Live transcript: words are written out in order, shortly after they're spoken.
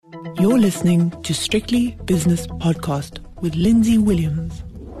You're listening to Strictly Business Podcast with Lindsay Williams.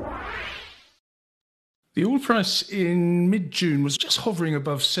 The oil price in mid-June was just hovering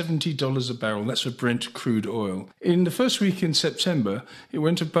above $70 a barrel. That's for Brent crude oil. In the first week in September, it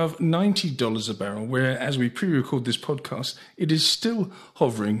went above $90 a barrel, where, as we pre-record this podcast, it is still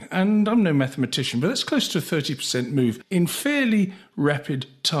hovering. And I'm no mathematician, but that's close to a 30% move in fairly rapid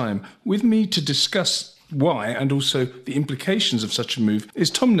time. With me to discuss why and also the implications of such a move is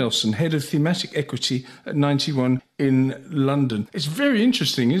Tom Nelson, head of Thematic Equity at 91 in London. It's very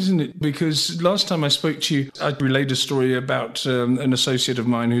interesting, isn't it? Because last time I spoke to you, I relayed a story about an associate of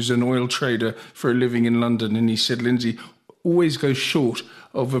mine who's an oil trader for a living in London, and he said, Lindsay, always go short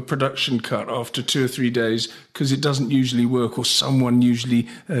of a production cut after 2 or 3 days because it doesn't usually work, or someone usually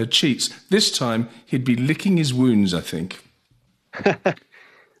cheats. This time he'd be licking his wounds, I think.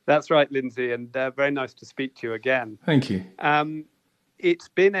 That's right, Lindsay, and very nice to speak to you again. Thank you. It's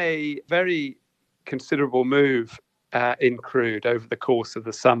been a very considerable move in crude over the course of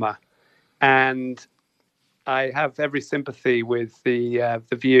the summer, and I have every sympathy with the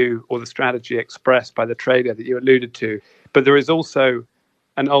view or the strategy expressed by the trader that you alluded to. But there is also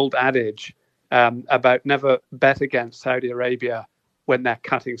an old adage about never bet against Saudi Arabia when they're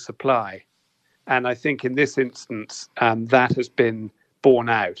cutting supply. And I think in this instance, that has been borne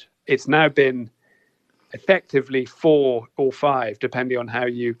out. It's now been effectively 4 or 5, depending on how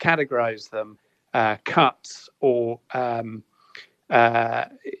you categorize them, cuts or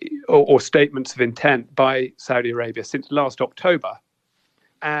statements of intent by Saudi Arabia since last October.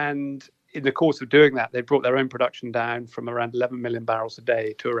 And in the course of doing that, they brought their own production down from around 11 million barrels a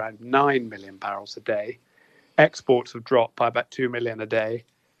day to around 9 million barrels a day. Exports have dropped by about 2 million a day.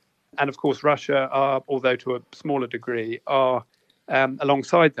 And of course, Russia are, although to a smaller degree, are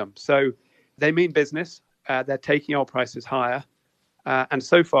alongside them. So they mean business. They're taking oil prices higher. And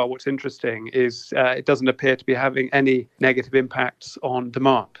so far, what's interesting is it doesn't appear to be having any negative impacts on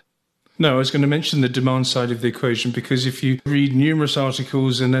demand. No, I was going to mention the demand side of the equation, because if you read numerous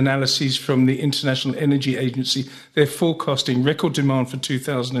articles and analyses from the International Energy Agency, they're forecasting record demand for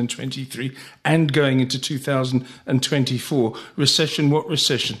 2023 and going into 2024. Recession, what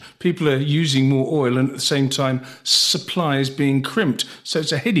recession? People are using more oil, and at the same time, supply is being crimped. So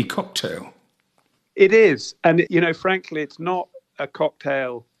it's a heady cocktail. It is. And, frankly, it's not a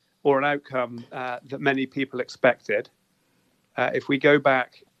cocktail or an outcome that many people expected. If we go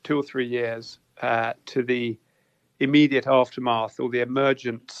back 2 or 3 years to the immediate aftermath or the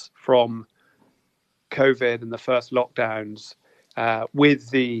emergence from COVID and the first lockdowns, with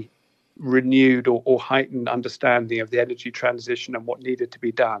the renewed or heightened understanding of the energy transition and what needed to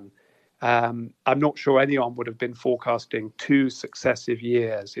be done, I'm not sure anyone would have been forecasting 2 successive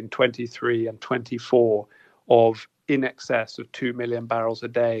years in 23 and 24 of in excess of 2 million barrels a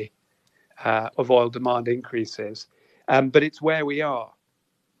day of oil demand increases. But it's where we are.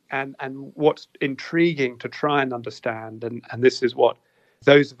 And what's intriguing to try and understand, and this is what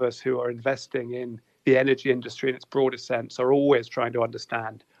those of us who are investing in the energy industry in its broadest sense are always trying to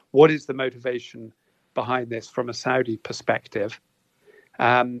understand, what is the motivation behind this from a Saudi perspective?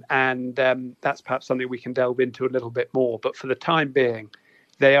 And that's perhaps something we can delve into a little bit more. But for the time being,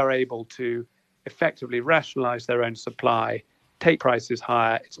 they are able to effectively rationalize their own supply, take prices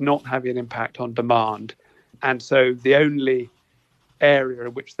higher. It's not having an impact on demand. And so the only area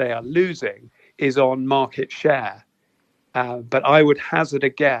in which they are losing is on market share. But I would hazard a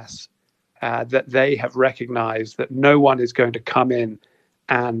guess that they have recognized that no one is going to come in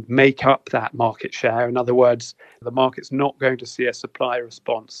and make up that market share. In other words, the market's not going to see a supply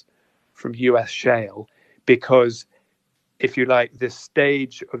response from US shale, because, if you like, this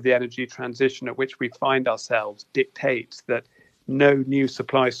stage of the energy transition at which we find ourselves dictates that no new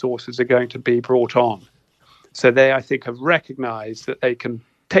supply sources are going to be brought on. So they, I think, have recognized that they can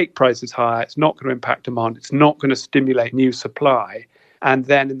take prices higher. It's not going to impact demand. It's not going to stimulate new supply. And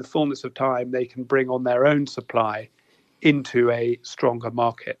then in the fullness of time, they can bring on their own supply into a stronger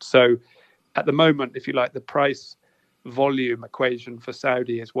market. So at the moment, if you like, the price volume equation for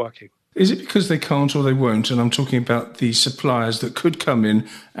Saudi is working. Is it because they can't or they won't? And I'm talking about the suppliers that could come in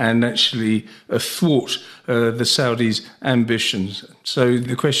and actually thwart the Saudis' ambitions. So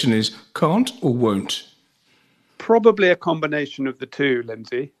the question is, can't or won't? Probably a combination of the two,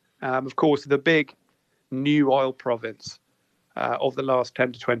 Lindsay. Of course, the big new oil province of the last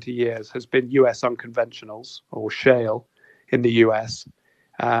 10 to 20 years has been US unconventionals, or shale, in the US.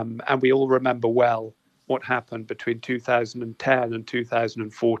 And we all remember well what happened between 2010 and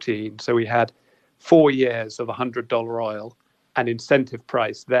 2014. So we had 4 years of $100 oil, an incentive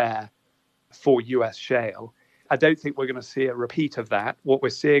price there for US shale. I don't think we're going to see a repeat of that. What we're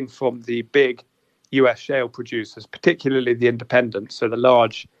seeing from the big US shale producers, particularly the independents, so the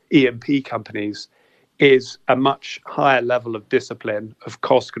large E&P companies, is a much higher level of discipline, of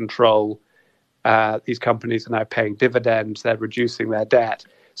cost control. These companies are now paying dividends, they're reducing their debt.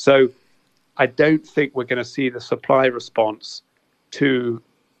 So I don't think we're going to see the supply response to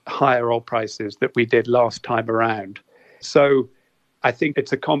higher oil prices that we did last time around. So I think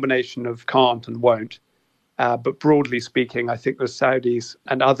it's a combination of can't and won't. But broadly speaking, I think the Saudis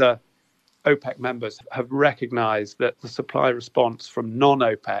and other OPEC members have recognized that the supply response from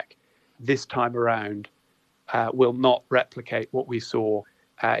non-OPEC this time around will not replicate what we saw,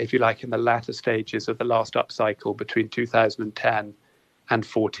 if you like, in the latter stages of the last upcycle between 2010 and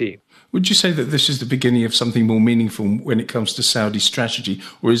 14. Would you say that this is the beginning of something more meaningful when it comes to Saudi strategy,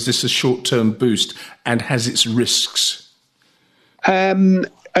 or is this a short-term boost and has its risks?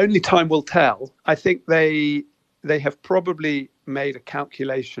 Only time will tell. I think they have probably made a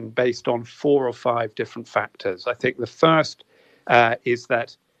calculation based on 4 or 5 different factors. I think the first is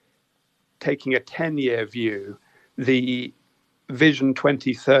that taking a 10-year view, the Vision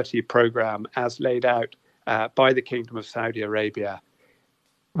 2030 program as laid out by the Kingdom of Saudi Arabia,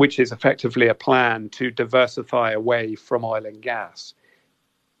 which is effectively a plan to diversify away from oil and gas.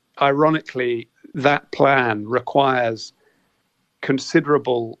 Ironically, that plan requires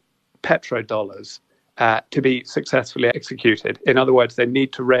considerable petrodollars to be successfully executed. In other words, they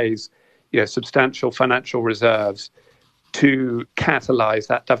need to raise substantial financial reserves to catalyze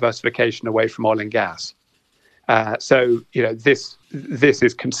that diversification away from oil and gas. So this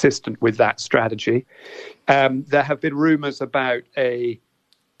is consistent with that strategy. There have been rumors about a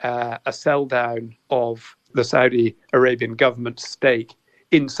sell down of the Saudi Arabian government's stake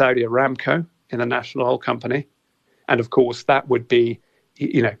in Saudi Aramco, in the national oil company. And of course, that would be,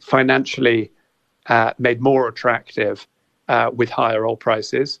 financially made more attractive with higher oil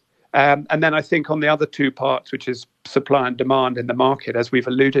prices. And then I think on the other two parts, which is supply and demand in the market, as we've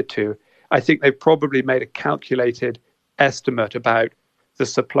alluded to, I think they've probably made a calculated estimate about the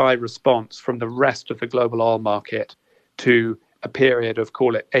supply response from the rest of the global oil market to a period of,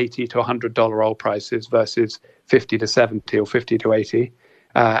 call it, $80 to $100 oil prices versus 50 to 70 or 50 to 80.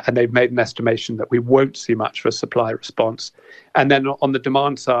 And they've made an estimation that we won't see much of a supply response. And then on the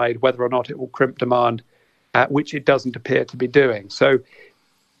demand side, whether or not it will crimp demand, which it doesn't appear to be doing. So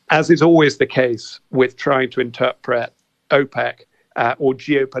as is always the case with trying to interpret OPEC or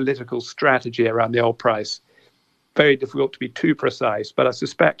geopolitical strategy around the oil price, very difficult to be too precise. But I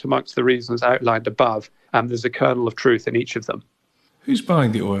suspect amongst the reasons outlined above, there's a kernel of truth in each of them. Who's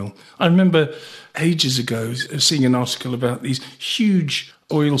buying the oil? I remember ages ago seeing an article about these huge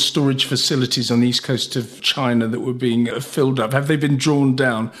oil storage facilities on the east coast of China that were being filled up. Have they been drawn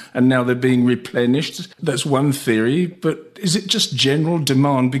down and now they're being replenished? That's one theory. But is it just general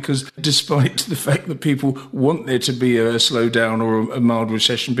demand? Because despite the fact that people want there to be a slowdown or a mild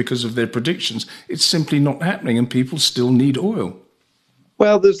recession because of their predictions, it's simply not happening and people still need oil.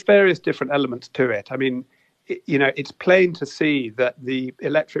 Well, there's various different elements to it. I mean, it's plain to see that the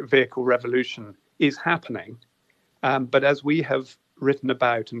electric vehicle revolution is happening. But as we have written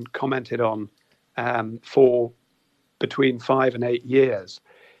about and commented on for between 5 and 8 years,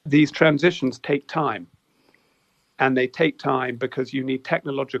 these transitions take time. And they take time because you need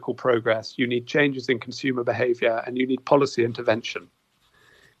technological progress, you need changes in consumer behavior, and you need policy intervention.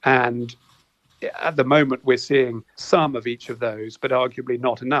 And at the moment, we're seeing some of each of those, but arguably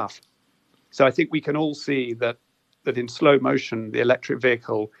not enough. So I think we can all see that in slow motion, the electric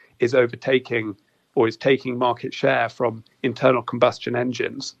vehicle is overtaking or is taking market share from internal combustion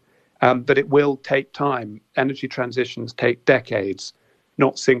engines. But it will take time. Energy transitions take decades,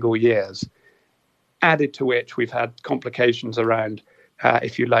 not single years. Added to which, we've had complications around,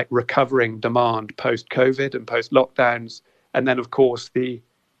 if you like, recovering demand post-COVID and post-lockdowns. And then, of course, the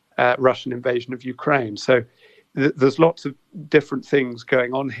Russian invasion of Ukraine. So there's lots of different things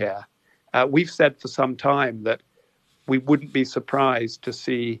going on here. We've said for some time that we wouldn't be surprised to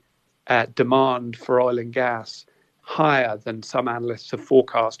see demand for oil and gas higher than some analysts have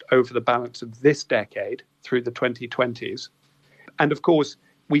forecast over the balance of this decade through the 2020s. And of course,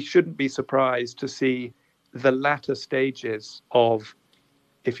 we shouldn't be surprised to see the latter stages of,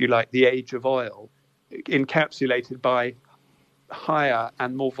 if you like, the age of oil encapsulated by higher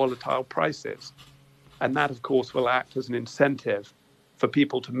and more volatile prices. And that, of course, will act as an incentive for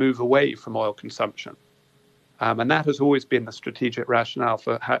people to move away from oil consumption. And that has always been the strategic rationale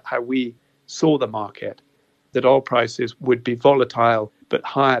for how we saw the market, that oil prices would be volatile but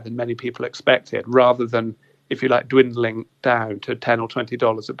higher than many people expected, rather than, if you like, dwindling down to $10 or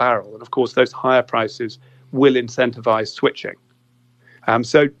 $20 a barrel. And of course, those higher prices will incentivize switching.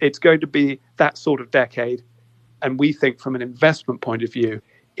 So it's going to be that sort of decade. And we think from an investment point of view,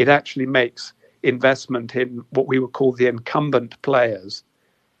 it actually makes investment in what we would call the incumbent players,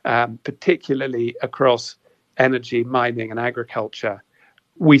 particularly across energy, mining and agriculture.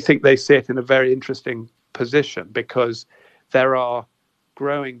 We think they sit in a very interesting position because there are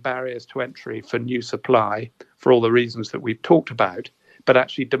growing barriers to entry for new supply for all the reasons that we've talked about, but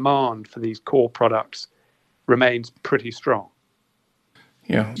actually demand for these core products remains pretty strong.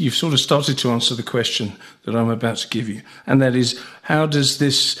 Yeah, you've sort of started to answer the question that I'm about to give you, and that is, how does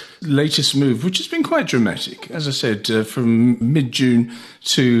this latest move, which has been quite dramatic, as I said, from mid-June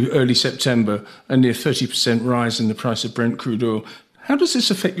to early September, a near 30% rise in the price of Brent crude oil, how does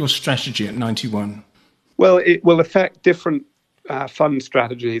this affect your strategy at 91? Well, it will affect different fund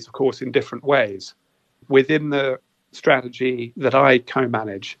strategies, of course, in different ways. Within the strategy that I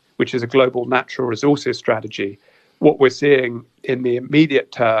co-manage, which is a global natural resources strategy, what we're seeing in the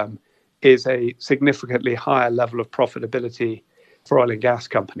immediate term is a significantly higher level of profitability for oil and gas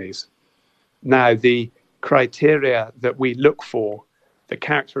companies. Now, the criteria that we look for, the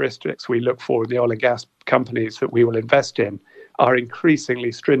characteristics we look for in the oil and gas companies that we will invest in are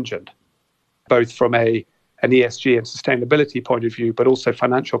increasingly stringent, both from an ESG and sustainability point of view, but also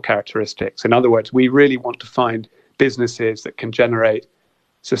financial characteristics. In other words, we really want to find businesses that can generate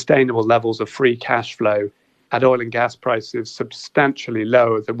sustainable levels of free cash flow at oil and gas prices substantially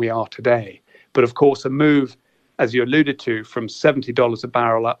lower than we are today. But of course, a move, as you alluded to, from $70 a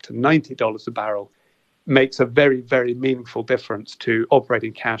barrel up to $90 a barrel makes a very, very meaningful difference to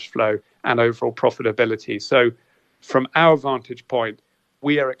operating cash flow and overall profitability. So from our vantage point,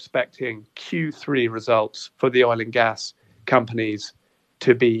 we are expecting Q3 results for the oil and gas companies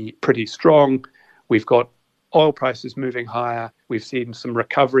to be pretty strong. We've got oil prices moving higher. We've seen some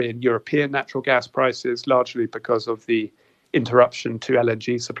recovery in European natural gas prices, largely because of the interruption to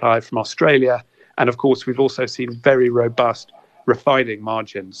LNG supply from Australia. And of course, we've also seen very robust refining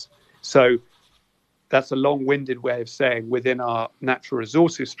margins. So that's a long-winded way of saying within our natural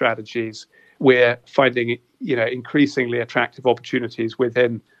resources strategies, we're finding, increasingly attractive opportunities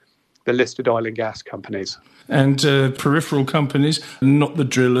within the listed oil and gas companies. And peripheral companies, not the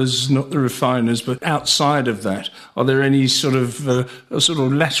drillers, not the refiners, but outside of that, are there any sort of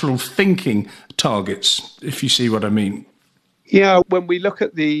lateral thinking targets, if you see what I mean? Yeah, when we look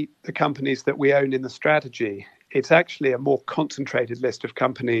at the companies that we own in the strategy, it's actually a more concentrated list of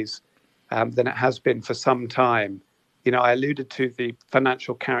companies than it has been for some time. I alluded to the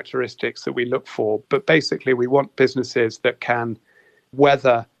financial characteristics that we look for, but basically we want businesses that can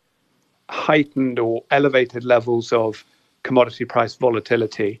weather heightened or elevated levels of commodity price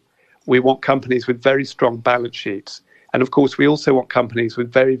volatility. We want companies with very strong balance sheets. And of course, we also want companies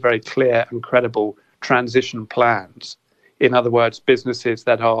with very, very clear and credible transition plans. In other words, businesses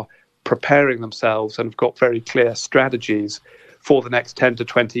that are preparing themselves and have got very clear strategies for the next 10 to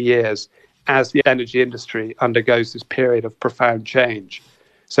 20 years as the energy industry undergoes this period of profound change.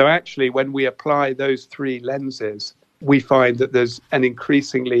 So actually, when we apply those three lenses, we find that there's an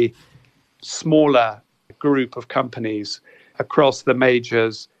increasingly smaller group of companies across the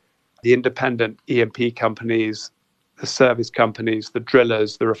majors, the independent E&P companies, the service companies, the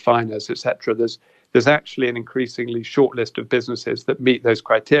drillers, the refiners, etc. There's actually an increasingly short list of businesses that meet those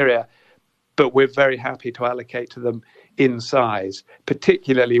criteria, but we're very happy to allocate to them in size,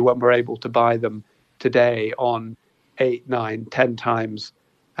 particularly when we're able to buy them today on 8, 9, 10 times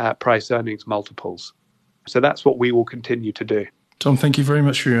price earnings multiples. So that's what we will continue to do. Tom, thank you very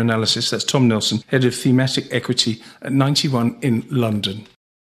much for your analysis. That's Tom Nelson, Head of Thematic Equity at 91 in London.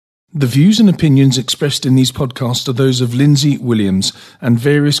 The views and opinions expressed in these podcasts are those of Lindsay Williams and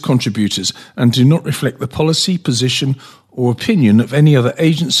various contributors and do not reflect the policy, position or opinion of any other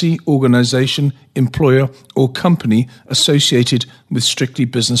agency, organisation, employer or company associated with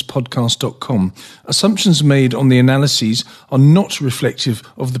strictlybusinesspodcast.com. Assumptions made on the analyses are not reflective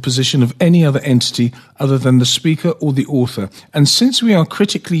of the position of any other entity other than the speaker or the author. And since we are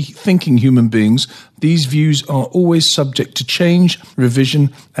critically thinking human beings, these views are always subject to change,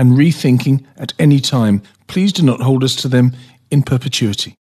 revision and rethinking at any time. Please do not hold us to them in perpetuity.